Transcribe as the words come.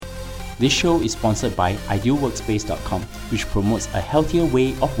This show is sponsored by idealworkspace.com, which promotes a healthier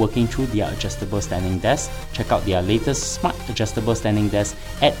way of working through their adjustable standing desk. Check out their latest smart adjustable standing desk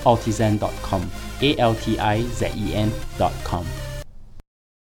at altizen.com, altizen.com.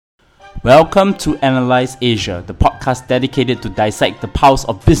 Welcome to Analyze Asia, the podcast dedicated to dissect the pulse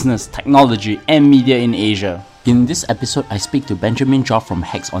of business, technology, and media in Asia. In this episode, I speak to Benjamin Joff from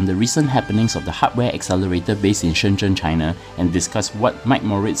HEX on the recent happenings of the hardware accelerator based in Shenzhen, China, and discuss what Mike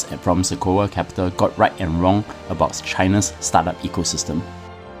Moritz from Sequoia Capital got right and wrong about China's startup ecosystem.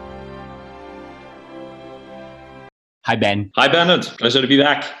 Hi, Ben. Hi, Bernard. Pleasure to be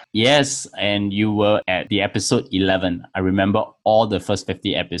back. Yes, and you were at the episode 11. I remember all the first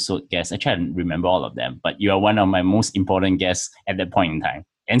 50 episode guests. Actually, I didn't remember all of them, but you are one of my most important guests at that point in time.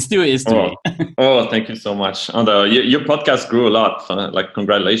 And still is today. Thank you so much. And your podcast grew a lot.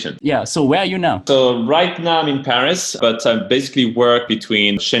 Congratulations. Yeah. So where are you now? So right now I'm in Paris, but I basically work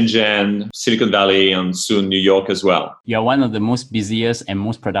between Shenzhen, Silicon Valley, and soon New York as well. You're one of the most busiest and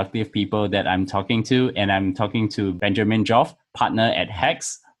most productive people that I'm talking to. And I'm talking to Benjamin Joff, partner at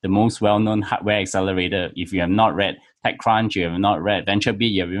HEX, the most well-known hardware accelerator. If you have not read TechCrunch, you have not read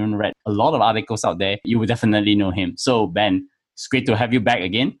VentureBeat, you have even read a lot of articles out there, you will definitely know him. So Ben, it's great to have you back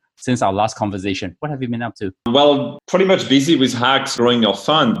again since our last conversation. What have you been up to? Well, pretty much busy with HEX growing our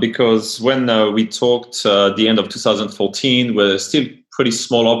fund, because when we talked at the end of 2014, we're still pretty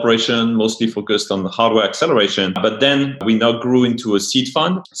small operation, mostly focused on hardware acceleration. But then we now grew into a seed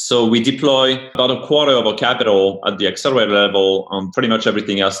fund. So we deploy about a quarter of our capital at the accelerator level on pretty much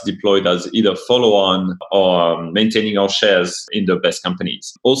everything else deployed as either follow-on or maintaining our shares in the best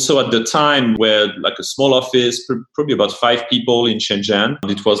companies. Also at the time, we're like a small office, probably about 5 people in Shenzhen.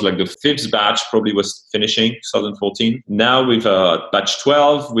 It was like the 5th batch probably was finishing 2014. Now we've batch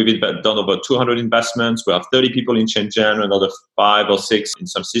 12, we've done over 200 investments. We have 30 people in Shenzhen, another 5 or 6 in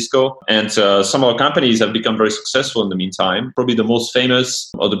San Francisco. And some of our companies have become very successful in the meantime. Probably the most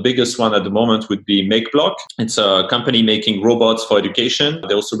famous or the biggest one at the moment would be MakeBlock. It's a company making robots for education.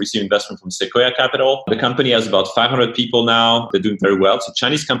 They also receive investment from Sequoia Capital. The company has about 500 people now. They're doing very well. It's a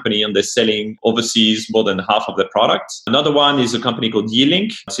Chinese company and they're selling overseas more than half of their products. Another one is a company called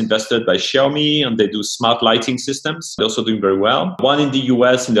Yealink. It's invested by Xiaomi and they do smart lighting systems. They're also doing very well. One in the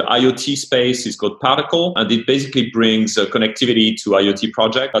US in the IoT space is called Particle, and it basically brings connectivity to IoT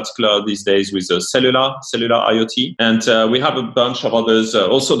project, particularly these days with cellular IoT. And we have a bunch of others.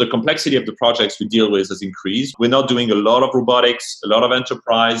 Also, the complexity of the projects we deal with has increased. We're now doing a lot of robotics, a lot of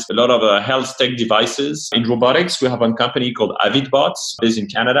enterprise, a lot of health tech devices. In robotics, we have one company called AvidBots, based in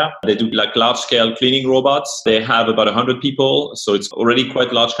Canada. They do like large-scale cleaning robots. They have about 100 people, so it's already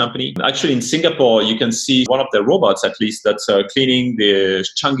quite a large company. Actually, in Singapore, you can see one of their robots, at least, that's cleaning the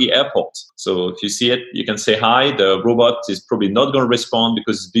Changi airport. So if you see it, you can say hi. The robot is probably not going to respond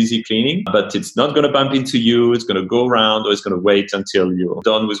because it's busy cleaning, but it's not going to bump into you. It's going to go around, or it's going to wait until you're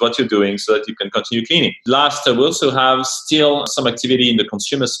done with what you're doing so that you can continue cleaning. Last, we also have still some activity in the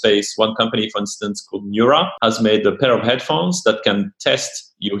consumer space. One company, for instance, called Neura, has made a pair of headphones that can test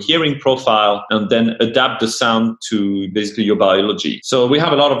your hearing profile and then adapt the sound to basically your biology. So we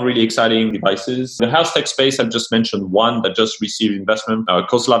have a lot of really exciting devices. The health tech space, I just mentioned one that just received investment,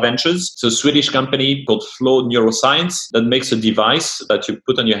 Khosla Ventures. It's a Swedish company called Flow Neuroscience that makes a device that you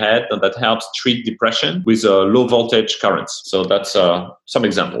put on your head and that helps treat depression with low voltage currents. So that's some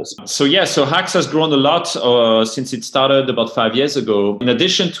examples. So HEX has grown a lot since it started about 5 years ago. In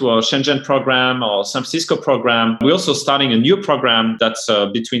addition to our Shenzhen program, our San Francisco program, we're also starting a new program that's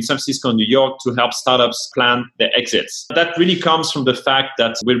between San Francisco and New York to help startups plan their exits. That really comes from the fact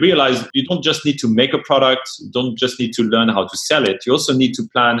that we realize you don't just need to make a product, you don't just need to learn how to sell it, you also need to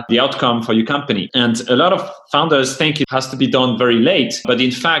plan the outcome for your company. And a lot of founders think it has to be done very late, but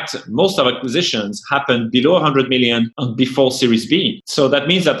in fact, most of acquisitions happen below 100 million and before Series B. So that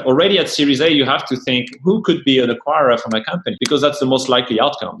means that already at Series A, you have to think, who could be an acquirer for my company? Because that's the most likely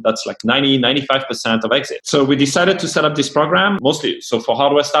outcome. That's like 95% of exit. So we decided to set up this program, mostly so for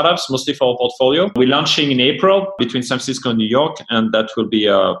hardware startups, mostly for our portfolio. We're launching in April between San Francisco and New York, and that will be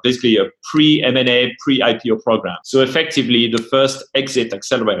basically a pre-M&A, pre-IPO program. So effectively, the first exit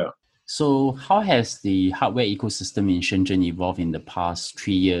accelerator. So how has the hardware ecosystem in Shenzhen evolved in the past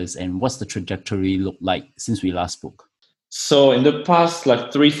 3 years, and what's the trajectory look like since we last spoke? So in the past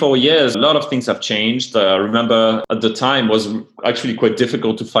 3-4 years, a lot of things have changed. I remember at the time was actually quite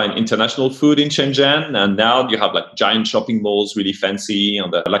difficult to find international food in Shenzhen. And now you have giant shopping malls, really fancy.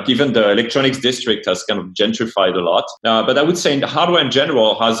 And even the electronics district has kind of gentrified a lot. But I would say the hardware in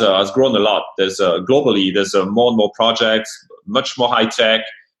general has grown a lot. There's globally, there's more and more projects, much more high tech,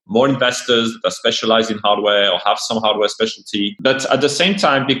 more investors that are specialized in hardware or have some hardware specialty. But at the same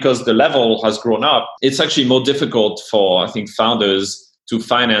time, because the level has grown up, it's actually more difficult for, I think, founders to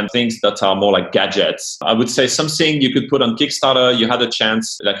finance things that are more like gadgets. I would say something you could put on Kickstarter, you had a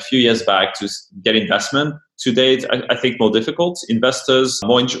chance like a few years back to get investment. Today, I think more difficult. Investors,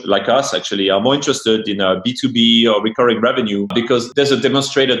 like us actually, are more interested in a B2B or recurring revenue because there's a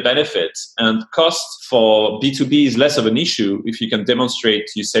demonstrated benefit. And cost for B2B is less of an issue if you can demonstrate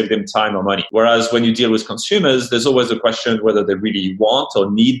you save them time or money. Whereas when you deal with consumers, there's always a question whether they really want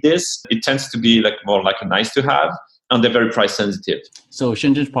or need this. It tends to be like more like a nice to have. And they're very price sensitive. So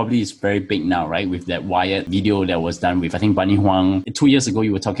Shenzhen probably is very big now, right? With that Wired video that was done with, I think, Bunny Huang. 2 years ago,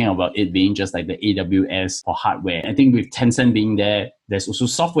 you were talking about it being just like the AWS for hardware. I think with Tencent being there, there's also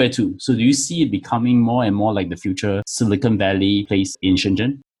software too. So do you see it becoming more and more like the future Silicon Valley place in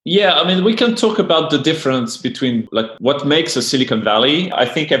Shenzhen? Yeah, I mean, we can talk about the difference between like what makes a Silicon Valley. I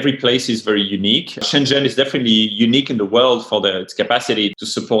think every place is very unique. Shenzhen is definitely unique in the world for its capacity to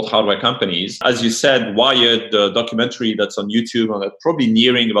support hardware companies. As you said, Wired, the documentary that's on YouTube, and probably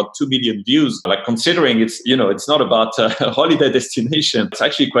nearing about 2 million views. Like considering it's not about a holiday destination, it's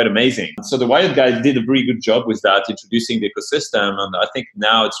actually quite amazing. So the Wired guys did a very good job with that, introducing the ecosystem. And I think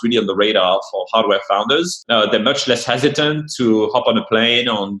now it's really on the radar for hardware founders. They're much less hesitant to hop on a plane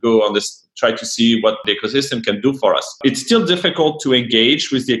or go on this, try to see what the ecosystem can do for us. It's still difficult to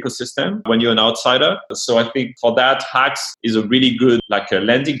engage with the ecosystem when you're an outsider. So I think for that, Hacks is a really good like a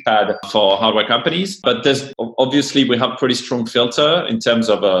landing pad for hardware companies. But there's obviously we have pretty strong filter in terms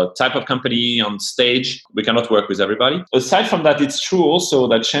of a type of company on stage. We cannot work with everybody. Aside from that, it's true also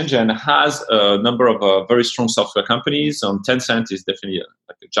that Shenzhen has a number of very strong software companies. Tencent is definitely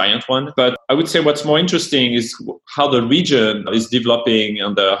a giant one. But I would say what's more interesting is how the region is developing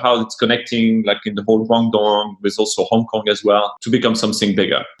and how it's connecting like in the whole Guangdong with also Hong Kong as well to become something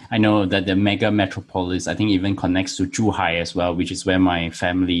bigger. I know that the mega metropolis, I think even connects to Zhuhai as well, which is where my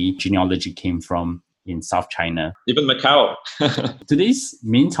family genealogy came from in South China. Even Macau. Today's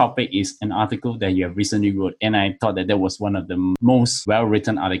main topic is an article that you have recently wrote, and I thought that was one of the most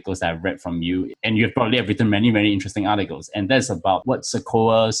well-written articles that I've read from you. And you probably have written many, very interesting articles. And that's about what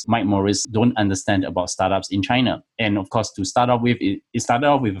Sequoia's Mike Morris don't understand about startups in China. And of course, to start off with, it started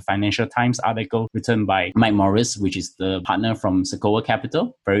off with a Financial Times article written by Mike Morris, which is the partner from Sequoia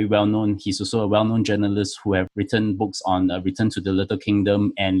Capital. Very well-known. He's also a well-known journalist who have written books on Return to the Little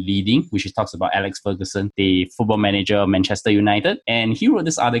Kingdom and Leading, which talks about Alex Ferguson, the football manager of Manchester United. And he wrote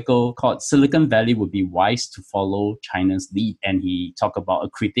this article called Silicon Valley Would Be Wise to Follow China's Lead. And he talked about a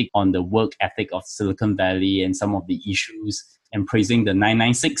critique on the work ethic of Silicon Valley and some of the issues and praising the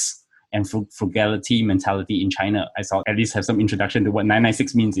 996 and frugality mentality in China. I saw at least have some introduction to what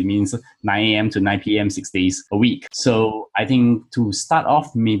 996 means. It means 9 a.m. to 9 p.m. 6 days a week. So I think to start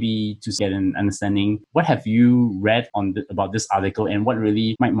off, maybe to get an understanding, what have you read about this article and what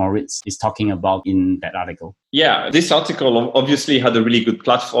really Mike Moritz is talking about in that article? Yeah, this article obviously had a really good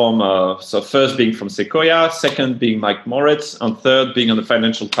platform. So first being from Sequoia, second being Mike Moritz, and third being on the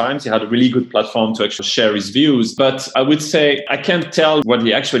Financial Times. He had a really good platform to actually share his views. But I would say I can't tell what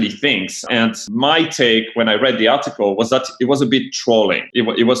he actually thinks. And my take when I read the article was that it was a bit trolling.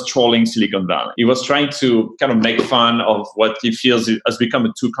 It was trolling Silicon Valley. He was trying to kind of make fun of what he feels has become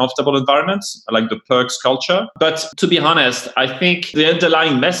a too comfortable environment, like the perks culture. But to be honest, I think the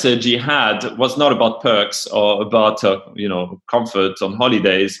underlying message he had was not about perks or about comfort on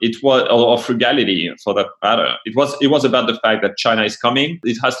holidays. It was or frugality for that matter. It was about the fact that China is coming.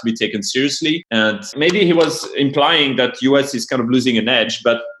 It has to be taken seriously. And maybe he was implying that US is kind of losing an edge.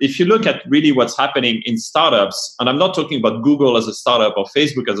 But if you look at really what's happening in startups, and I'm not talking about Google as a startup or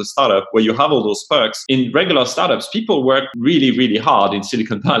Facebook as a startup where you have all those perks. In regular startups, people work really, really hard in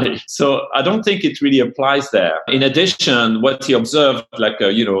Silicon Valley. So I don't think it really applies there. In addition, what he observed, like,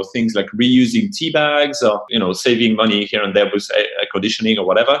 things like reusing tea bags or, saving money here and there with air conditioning or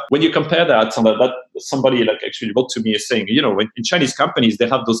whatever. When you compare that somebody like actually wrote to me saying, when in Chinese companies, they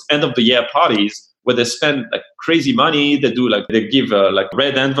have those end of the year parties where they spend like crazy money. They give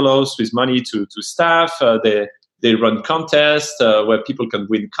red envelopes with money to staff. They run contests where people can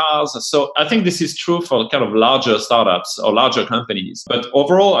win cars. So I think this is true for kind of larger startups or larger companies. But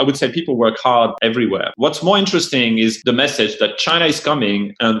overall, I would say people work hard everywhere. What's more interesting is the message that China is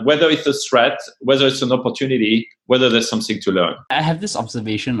coming, and whether it's a threat, whether it's an opportunity, whether there's something to learn. I have this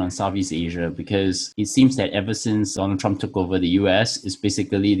observation on Southeast Asia because it seems that ever since Donald Trump took over the US, it's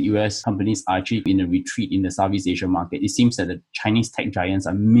basically the US companies are actually in a retreat in the Southeast Asia market. It seems that the Chinese tech giants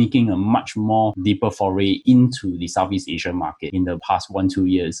are making a much more deeper foray into the Southeast Asia market in the past 1-2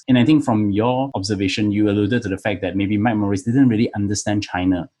 years. And I think from your observation, you alluded to the fact that maybe Mike Morris didn't really understand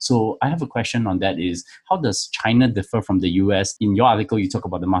China. So I have a question on that is, how does China differ from the US? In your article, you talk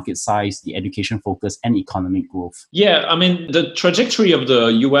about the market size, the education focus, and economic growth. Yeah, I mean, the trajectory of the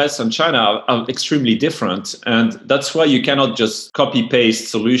US and China are extremely different. And that's why you cannot just copy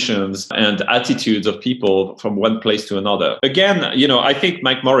paste solutions and attitudes of people from one place to another. Again, I think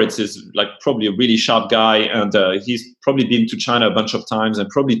Mike Moritz is like probably a really sharp guy, and he's probably been to China a bunch of times and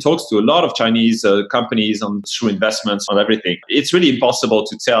probably talks to a lot of Chinese companies on through investments on everything. It's really impossible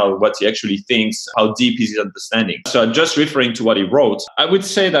to tell what he actually thinks, how deep is his understanding. So I'm just referring to what he wrote. I would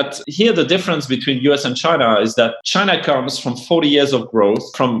say that here the difference between US and China is that China comes from 40 years of growth,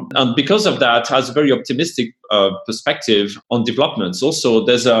 and because of that has a very optimistic perspective on developments. Also,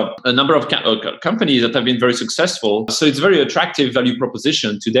 there's a number of companies that have been very successful. So it's a very attractive value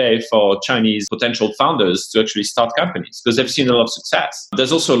proposition today for Chinese potential founders to actually start companies because they've seen a lot of success.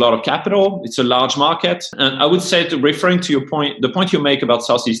 There's also a lot of capital. It's a large market. And I would say, referring to your point, the point you make about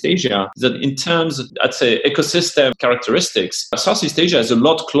Southeast Asia is that in terms of, I'd say, ecosystem characteristics, Southeast Asia is a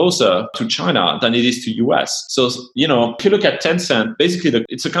lot closer to China than it is to US. So, if you look at Tencent, basically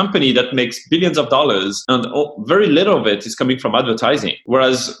it's a company that makes billions of dollars and very little of it is coming from advertising.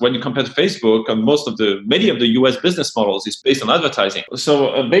 Whereas when you compare to Facebook, and many of the US business models is based on advertising.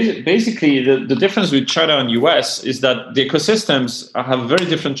 So basically the difference with China and US is that the ecosystems have a very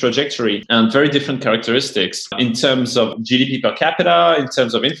different trajectory and very different characteristics in terms of GDP per capita, in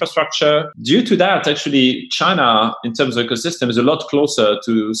terms of infrastructure. Due to that, actually, China, in terms of ecosystem, is a lot closer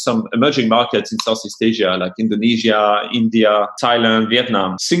to some emerging markets in Southeast Asia, like Indonesia, India, Thailand,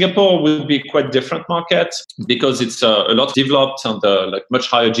 Vietnam. Singapore will be quite different market because it's a lot developed and like much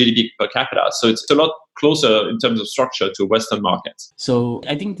higher GDP per capita. So it's a lot closer in terms of structure to Western markets. So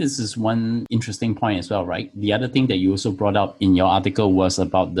I think this is one interesting point as well, right? The other thing that you also brought up in your article was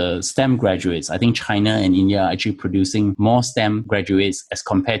about the STEM graduates. I think China and India are actually producing more STEM graduates as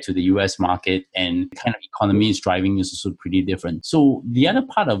compared to the US market, and the kind of economy is driving is also pretty different. So the other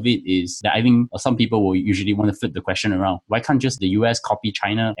part of it is that I think some people will usually want to flip the question around. Why can't just the US copy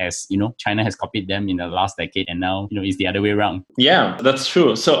China as, China has copied them in the last decade and now, it's the other way around? Yeah, that's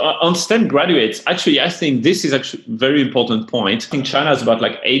true. So on STEM graduates, actually, I think this is actually a very important point. I think China has about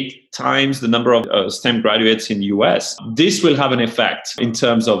 8 times the number of STEM graduates in the US. This will have an effect in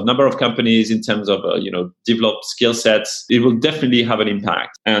terms of number of companies, in terms of, developed skill sets. It will definitely have an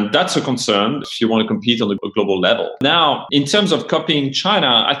impact. And that's a concern if you want to compete on a global level. Now, in terms of copying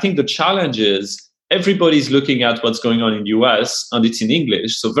China, I think the challenge is everybody's looking at what's going on in the US and it's in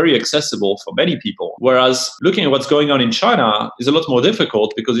English, so very accessible for many people. Whereas looking at what's going on in China is a lot more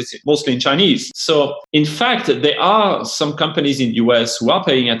difficult because it's mostly in Chinese. So in fact, there are some companies in the US who are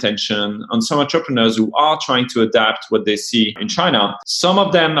paying attention and some entrepreneurs who are trying to adapt what they see in China. Some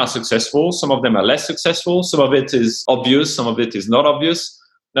of them are successful, some of them are less successful, some of it is obvious, some of it is not obvious.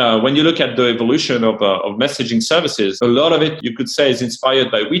 When you look at the evolution of messaging services, a lot of it, you could say, is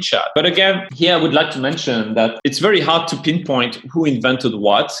inspired by WeChat. But again, here I would like to mention that it's very hard to pinpoint who invented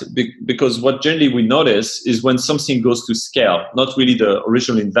what, because what generally we notice is when something goes to scale, not really the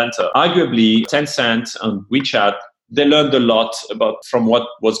original inventor. Arguably, Tencent and WeChat, they learned a lot from what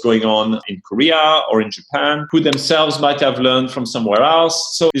was going on in Korea or in Japan, who themselves might have learned from somewhere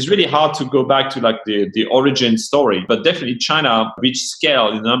else. So it's really hard to go back to the origin story. But definitely China reached scale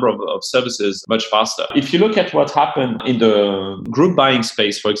in a number of services much faster. If you look at what happened in the group buying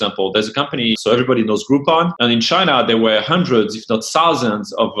space, for example, there's a company, so everybody knows Groupon. And in China, there were hundreds, if not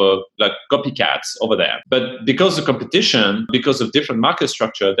thousands of copycats over there. But because of competition, because of different market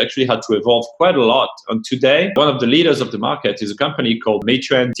structure, they actually had to evolve quite a lot. And today, one of the leaders of the market is a company called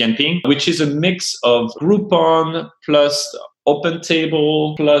Meituan Dianping, which is a mix of Groupon plus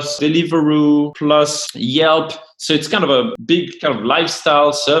OpenTable plus Deliveroo plus Yelp. So it's kind of a big kind of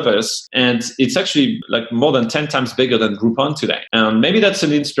lifestyle service, and it's actually more than 10 times bigger than Groupon today. And maybe that's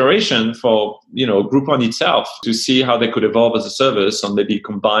an inspiration for, Groupon itself to see how they could evolve as a service and maybe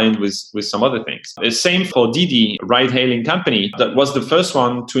combined with some other things. The same for Didi, ride-hailing company that was the first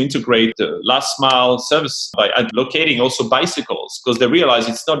one to integrate the last mile service by locating also bicycles, because they realized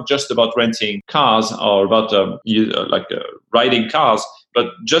it's not just about renting cars or about riding cars. but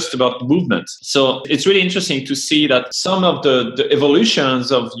just about movement. So it's really interesting to see that some of the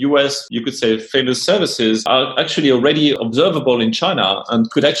evolutions of US, you could say, famous services are actually already observable in China and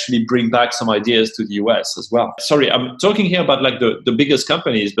could actually bring back some ideas to the US as well. Sorry, I'm talking here about like the biggest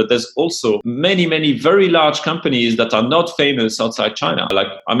companies, but there's also many, many very large companies that are not famous outside China. Like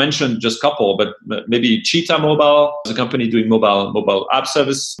I mentioned just a couple, but maybe Cheetah Mobile is a company doing mobile app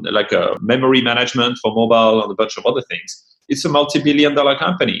service, like a memory management for mobile and a bunch of other things. It's a multi-billion-dollar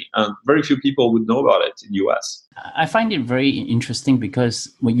company, and very few people would know about it in the US. I find it very interesting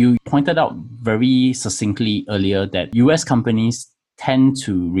because when you pointed out very succinctly earlier that US companies tend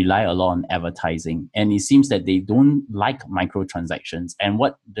to rely a lot on advertising, and it seems that they don't like microtransactions. And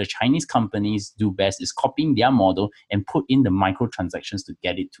what the Chinese companies do best is copying their model and put in the microtransactions to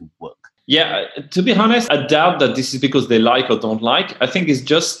get it to work. Yeah, to be honest, I doubt that this is because they like or don't like. I think it's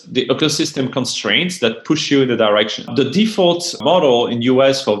just the ecosystem constraints that push you in the direction. The default model in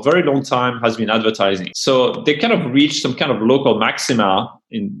US for a very long time has been advertising. So they kind of reached some kind of local maxima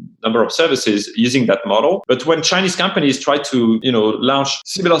in number of services using that model. But when Chinese companies tried to, launch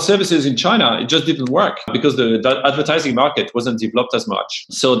similar services in China, it just didn't work because the advertising market wasn't developed as much.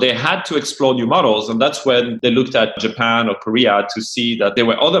 So they had to explore new models. And that's when they looked at Japan or Korea to see that there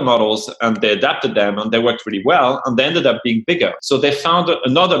were other models and they adapted them and they worked really well and they ended up being bigger. So they found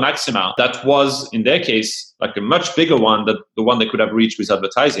another maxima that was, in their case, like a much bigger one than the one they could have reached with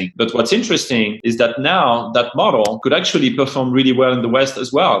advertising. But what's interesting is that now that model could actually perform really well in the West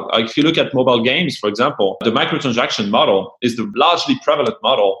as well. Like if you look at mobile games, for example, the microtransaction model is the largely prevalent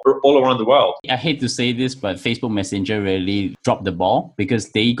model all around the world. I hate to say this, but Facebook Messenger really dropped the ball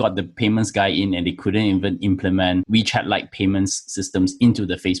because they got the payments guy in and they couldn't even implement WeChat-like payments systems into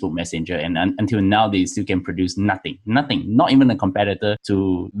the Facebook Messenger. And until now, they still can produce nothing, not even a competitor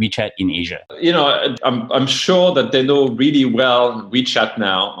to WeChat in Asia. I'm sure that they know really well WeChat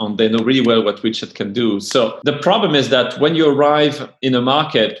now, and they know really well what WeChat can do. So the problem is that when you arrive in a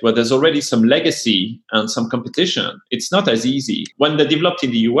market where there's already some legacy and some competition, it's not as easy. When they developed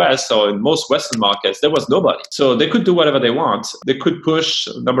in the US or in most Western markets, there was nobody. So they could do whatever they want. They could push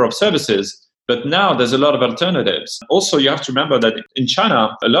a number of services. But now there's a lot of alternatives. Also, you have to remember that in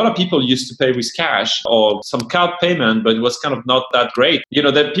China, a lot of people used to pay with cash or some card payment, but it was kind of not that great.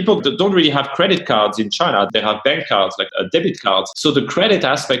 That people don't really have credit cards in China. They have bank cards, like debit cards. So the credit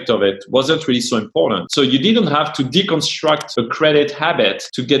aspect of it wasn't really so important. So you didn't have to deconstruct a credit habit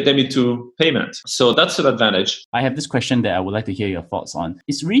to get them into payment. So that's an advantage. I have this question that I would like to hear your thoughts on.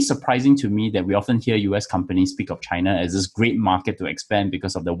 It's really surprising to me that we often hear US companies speak of China as this great market to expand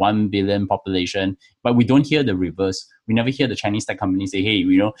because of the 1 billion population. But we don't hear the reverse. We never hear the Chinese tech companies say, hey,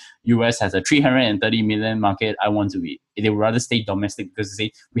 US has a 330 million market. I want to be. They would rather stay domestic because they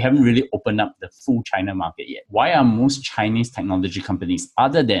say we haven't really opened up the full China market yet. Why are most Chinese technology companies,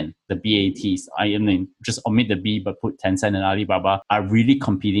 other than the BATs, I mean, just omit the B, but put Tencent and Alibaba, are really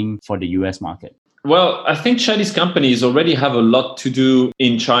competing for the US market? Well, I think Chinese companies already have a lot to do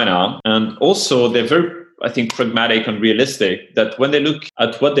in China. And also they're very pragmatic and realistic, that when they look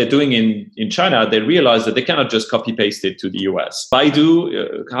at what they're doing in China, they realize that they cannot just copy paste it to the US.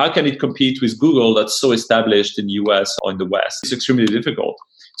 Baidu, how can it compete with Google that's so established in the US or in the West? It's extremely difficult.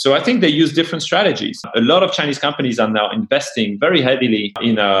 So I think they use different strategies. A lot of Chinese companies are now investing very heavily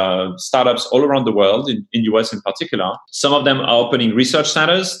in startups all around the world, in US in particular. Some of them are opening research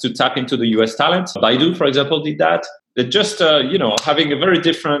centers to tap into the US talent. Baidu, for example, did that. They're just, having a very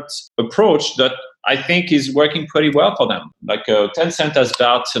different approach that I think is working pretty well for them. Like Tencent has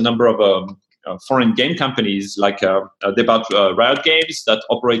bought a number of foreign game companies, like they bought Riot Games that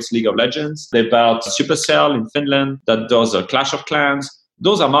operates League of Legends. They bought Supercell in Finland that does Clash of Clans.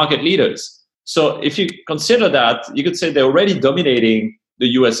 Those are market leaders. So if you consider that, you could say they're already dominating the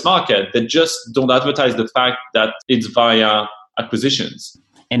US market. They just don't advertise the fact that it's via acquisitions.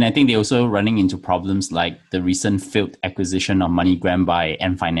 And I think they're also running into problems like the recent failed acquisition of MoneyGram by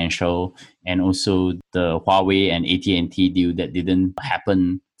Ant Financial, and also the Huawei and AT&T deal that didn't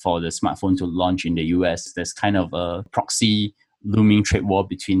happen for the smartphone to launch in the US. There's kind of a proxy looming trade war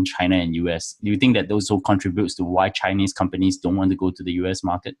between China and US. Do you think that also contributes to why Chinese companies don't want to go to the US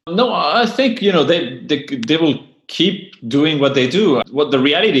market? No, I think, they will keep doing what they do. What the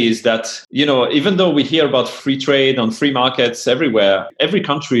reality is that, even though we hear about free trade and free markets everywhere, every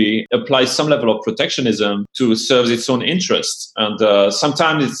country applies some level of protectionism to serve its own interests. And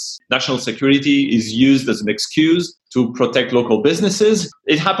sometimes national security is used as an excuse to protect local businesses.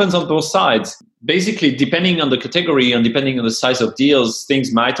 It happens on both sides. Basically, depending on the category and depending on the size of deals,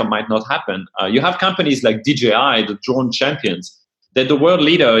 things might or might not happen. You have companies like DJI, the drone champions. They're the world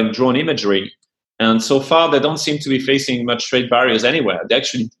leader in drone imagery. And so far, they don't seem to be facing much trade barriers anywhere. They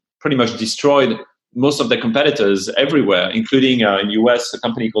actually pretty much destroyed most of their competitors everywhere, including in the US, a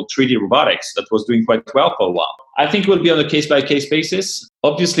company called 3D Robotics that was doing quite well for a while. I think we'll be on a case-by-case basis.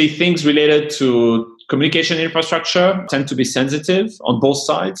 Obviously, things related to communication infrastructure tend to be sensitive on both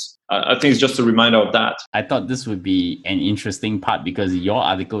sides. I think it's just a reminder of that. I thought this would be an interesting part because your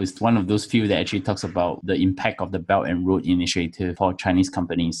article is one of those few that actually talks about the impact of the Belt and Road Initiative for Chinese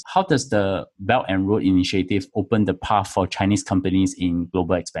companies. How does the Belt and Road Initiative open the path for Chinese companies in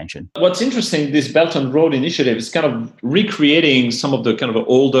global expansion? What's interesting, this Belt and Road Initiative is kind of recreating some of the kind of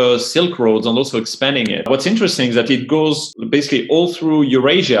older Silk Roads and also expanding it. What's interesting is that it goes basically all through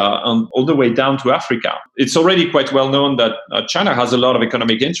Eurasia and all the way down to Africa. It's already quite well known that China has a lot of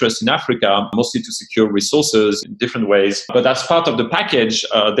economic interest in Africa, mostly to secure resources in different ways. But as part of the package,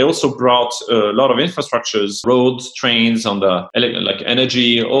 they also brought a lot of infrastructures, roads, trains, and like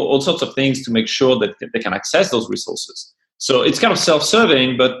energy, all sorts of things to make sure that they can access those resources. So it's kind of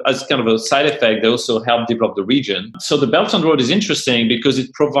self-serving, but as kind of a side effect, they also help develop the region. So the Belt and Road is interesting because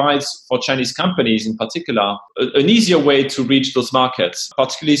it provides for Chinese companies in particular an easier way to reach those markets,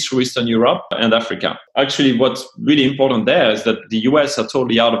 particularly through Eastern Europe and Africa. Actually, what's really important there is that the US are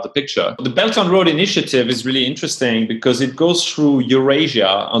totally out of the picture. The Belt and Road Initiative is really interesting because it goes through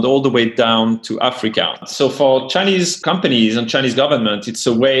Eurasia and all the way down to Africa. So for Chinese companies and Chinese government, it's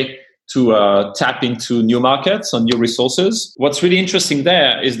a way to tap into new markets and new resources. What's really interesting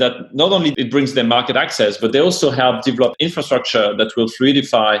there is that not only it brings them market access, but they also help develop infrastructure that will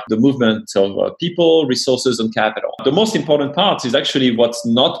fluidify the movement of people, resources, and capital. The most important part is actually what's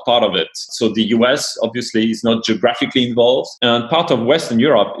not part of it. So the US obviously is not geographically involved, and part of Western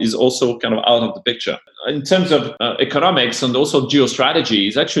Europe is also kind of out of the picture. In terms of economics and also geostrategy,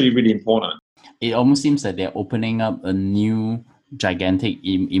 is actually really important. It almost seems that they're opening up a new gigantic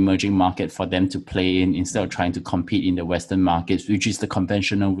emerging market for them to play in instead of trying to compete in the Western markets, which is the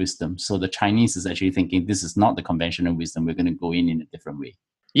conventional wisdom. So the Chinese is actually thinking this is not the conventional wisdom. We're going to go in a different way.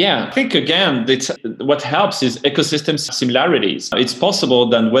 Yeah, I think again, what helps is ecosystem similarities. It's possible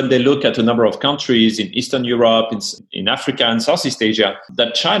that when they look at a number of countries in Eastern Europe, in Africa and Southeast Asia,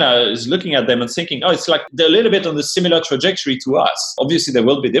 that China is looking at them and thinking, oh, it's like they're a little bit on the similar trajectory to us. Obviously, there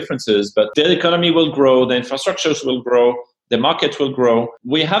will be differences, but their economy will grow, the infrastructures will grow, the market will grow.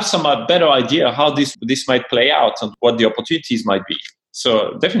 We have some better idea how this might play out and what the opportunities might be.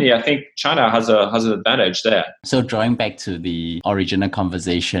 So definitely, I think China has an advantage there. So drawing back to the original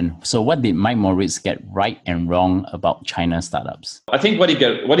conversation, so what did Mike Moritz get right and wrong about China startups? I think what he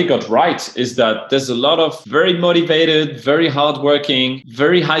got right is that there's a lot of very motivated, very hardworking,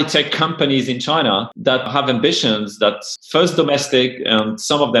 very high-tech companies in China that have ambitions that's first domestic and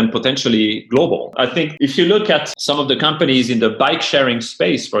some of them potentially global. I think if you look at some of the companies in the bike sharing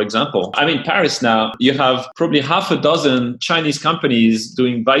space, for example, I'm in Paris now, you have probably half a dozen Chinese companies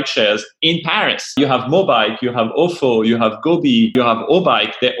doing bike shares in Paris. You have Mobike, you have Ofo, you have Gobi, you have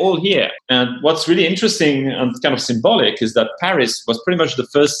Obike, they're all here. And what's really interesting and kind of symbolic is that Paris was pretty much the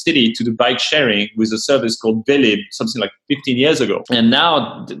first city to do bike sharing with a service called Velib, something like 15 years ago. And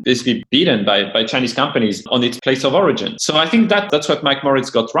now basically beaten by Chinese companies on its place of origin. So I think that's what Mike Moritz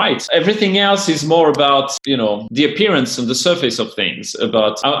got right. Everything else is more about, the appearance and the surface of things.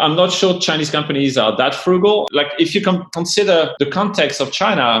 I'm not sure Chinese companies are that frugal. Like if you consider the context of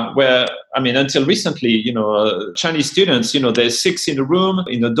China, where, until recently, Chinese students, there's 6 in a room,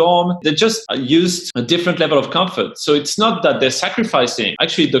 in a dorm, they just used a different level of comfort. So it's not that they're sacrificing.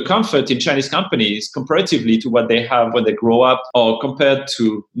 Actually, the comfort in Chinese companies comparatively to what they have when they grow up or compared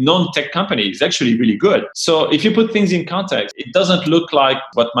to non-tech companies is actually really good. So if you put things in context, it doesn't look like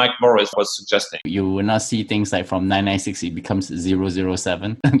what Mike Moritz was suggesting. You will not see things like from 996, it becomes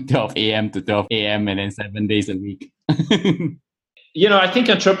 007, 12 a.m. to 12 a.m. and then 7 days a week. I think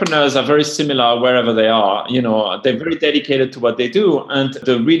entrepreneurs are very similar wherever they are. They're very dedicated to what they do. And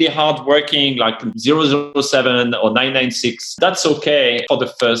the really hardworking, like 007 or 996, that's okay for the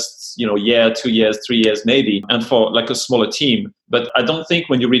first, year, 2 years, 3 years, maybe, and for like a smaller team. But I don't think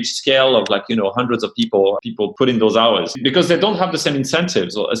when you reach scale of hundreds of people put in those hours because they don't have the same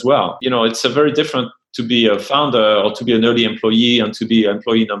incentives as well. It's a very different to be a founder or to be an early employee and to be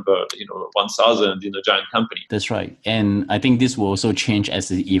employee number, 1,000 in a giant company. That's right. And I think this will also change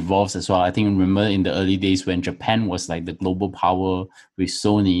as it evolves as well. I think remember in the early days when Japan was like the global power with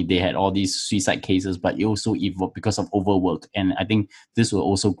Sony, they had all these suicide cases, but it also evolved because of overwork. And I think this will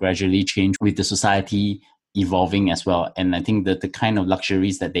also gradually change with the society evolving as well. And I think that the kind of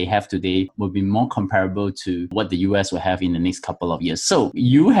luxuries that they have today will be more comparable to what the US will have in the next couple of years. So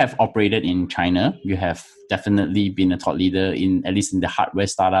you have operated in China. You have definitely been a thought leader in, at least in the hardware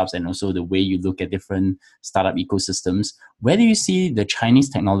startups, and also the way you look at different startup ecosystems. Where do you see the Chinese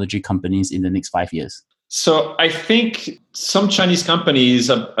technology companies in the next 5 years? So I think some Chinese companies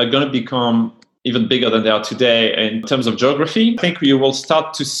are going to become even bigger than they are today in terms of geography. I think you will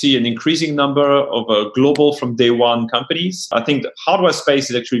start to see an increasing number of global from day one companies. I think the hardware space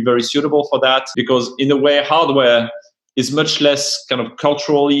is actually very suitable for that because in a way, hardware is much less kind of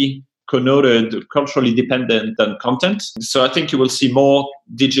culturally connoted, culturally dependent than content. So I think you will see more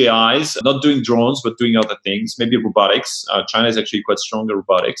DJIs, not doing drones, but doing other things, maybe robotics. China is actually quite strong in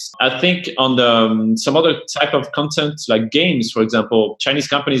robotics. I think on some other type of content, like games, for example, Chinese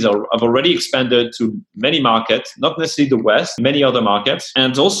companies have already expanded to many markets, not necessarily the West, many other markets.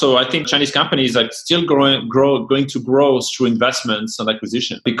 And also, I think Chinese companies are still going to grow through investments and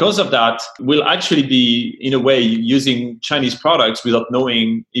acquisition. Because of that, we'll actually be, in a way, using Chinese products without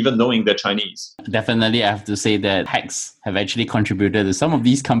even knowing they're Chinese. Definitely, I have to say that HACS have actually contributed to some of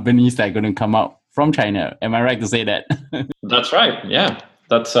these companies that are going to come out from China. Am I right to say that? That's right. Yeah.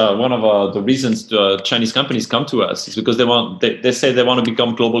 That's one of the reasons Chinese companies come to us is because they say they want to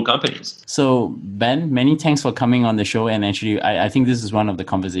become global companies. So Ben, many thanks for coming on the show. And actually, I think this is one of the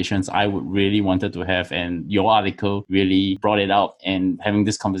conversations I would really wanted to have. And your article really brought it out and having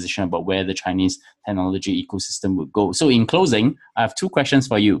this conversation about where the Chinese technology ecosystem would go. So in closing, I have two questions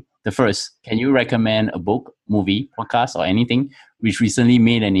for you. The first, can you recommend a book, movie, podcast, or anything which recently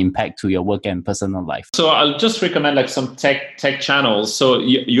made an impact to your work and personal life? So I'll just recommend like some tech channels. So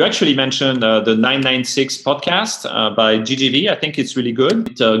you actually mentioned the 996 podcast by GGV. I think it's really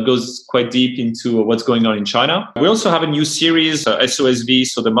good. It goes quite deep into what's going on in China. We also have a new series, SOSV,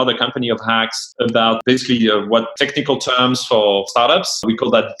 so the mother company of HACS, about basically what technical terms for startups. We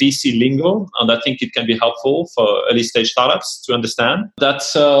call that VC lingo, and I think it can be helpful for early stage startups to understand.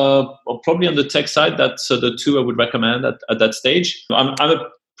 That's probably on the tech side. That's the two I would recommend at that stage. I'm a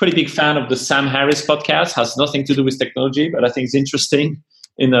pretty big fan of the Sam Harris podcast. Has nothing to do with technology, but I think it's interesting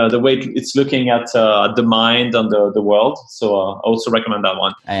in the way it's looking at the mind and the world. So I also recommend that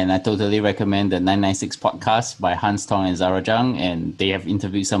one. And I totally recommend the 996 podcast by Hans Tong and Zara Zhang. And they have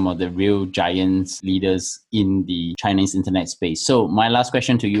interviewed some of the real giants, leaders in the Chinese internet space. So my last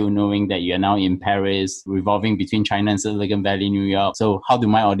question to you, knowing that you're now in Paris, revolving between China and Silicon Valley, New York. So how do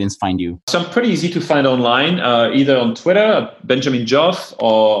my audience find you? So I'm pretty easy to find online, either on Twitter, Benjamin Joff,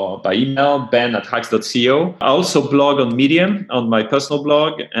 or by email, ben@hacks.co. I also blog on Medium, on my personal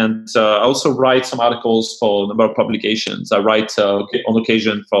blog. And I also write some articles for a number of publications. I write on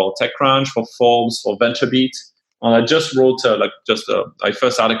occasion for TechCrunch, for Forbes, for VentureBeat. And I just wrote my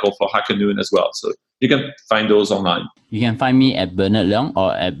first article for Hacker Noon as well. So you can find those online. You can find me at Bernard Leong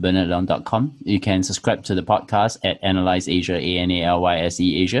or at bernardleong.com. You can subscribe to the podcast at Analyze Asia,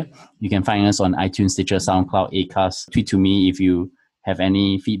 ANALYSE Asia. You can find us on iTunes, Stitcher, SoundCloud, Acast. Tweet to me if you have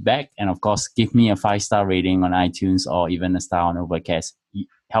any feedback. And of course, give me a 5-star rating on iTunes or even a star on Overcast.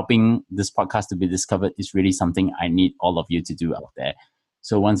 Helping this podcast to be discovered is really something I need all of you to do out there.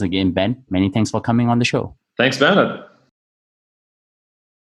 So once again, Ben, many thanks for coming on the show. Thanks, Bernard.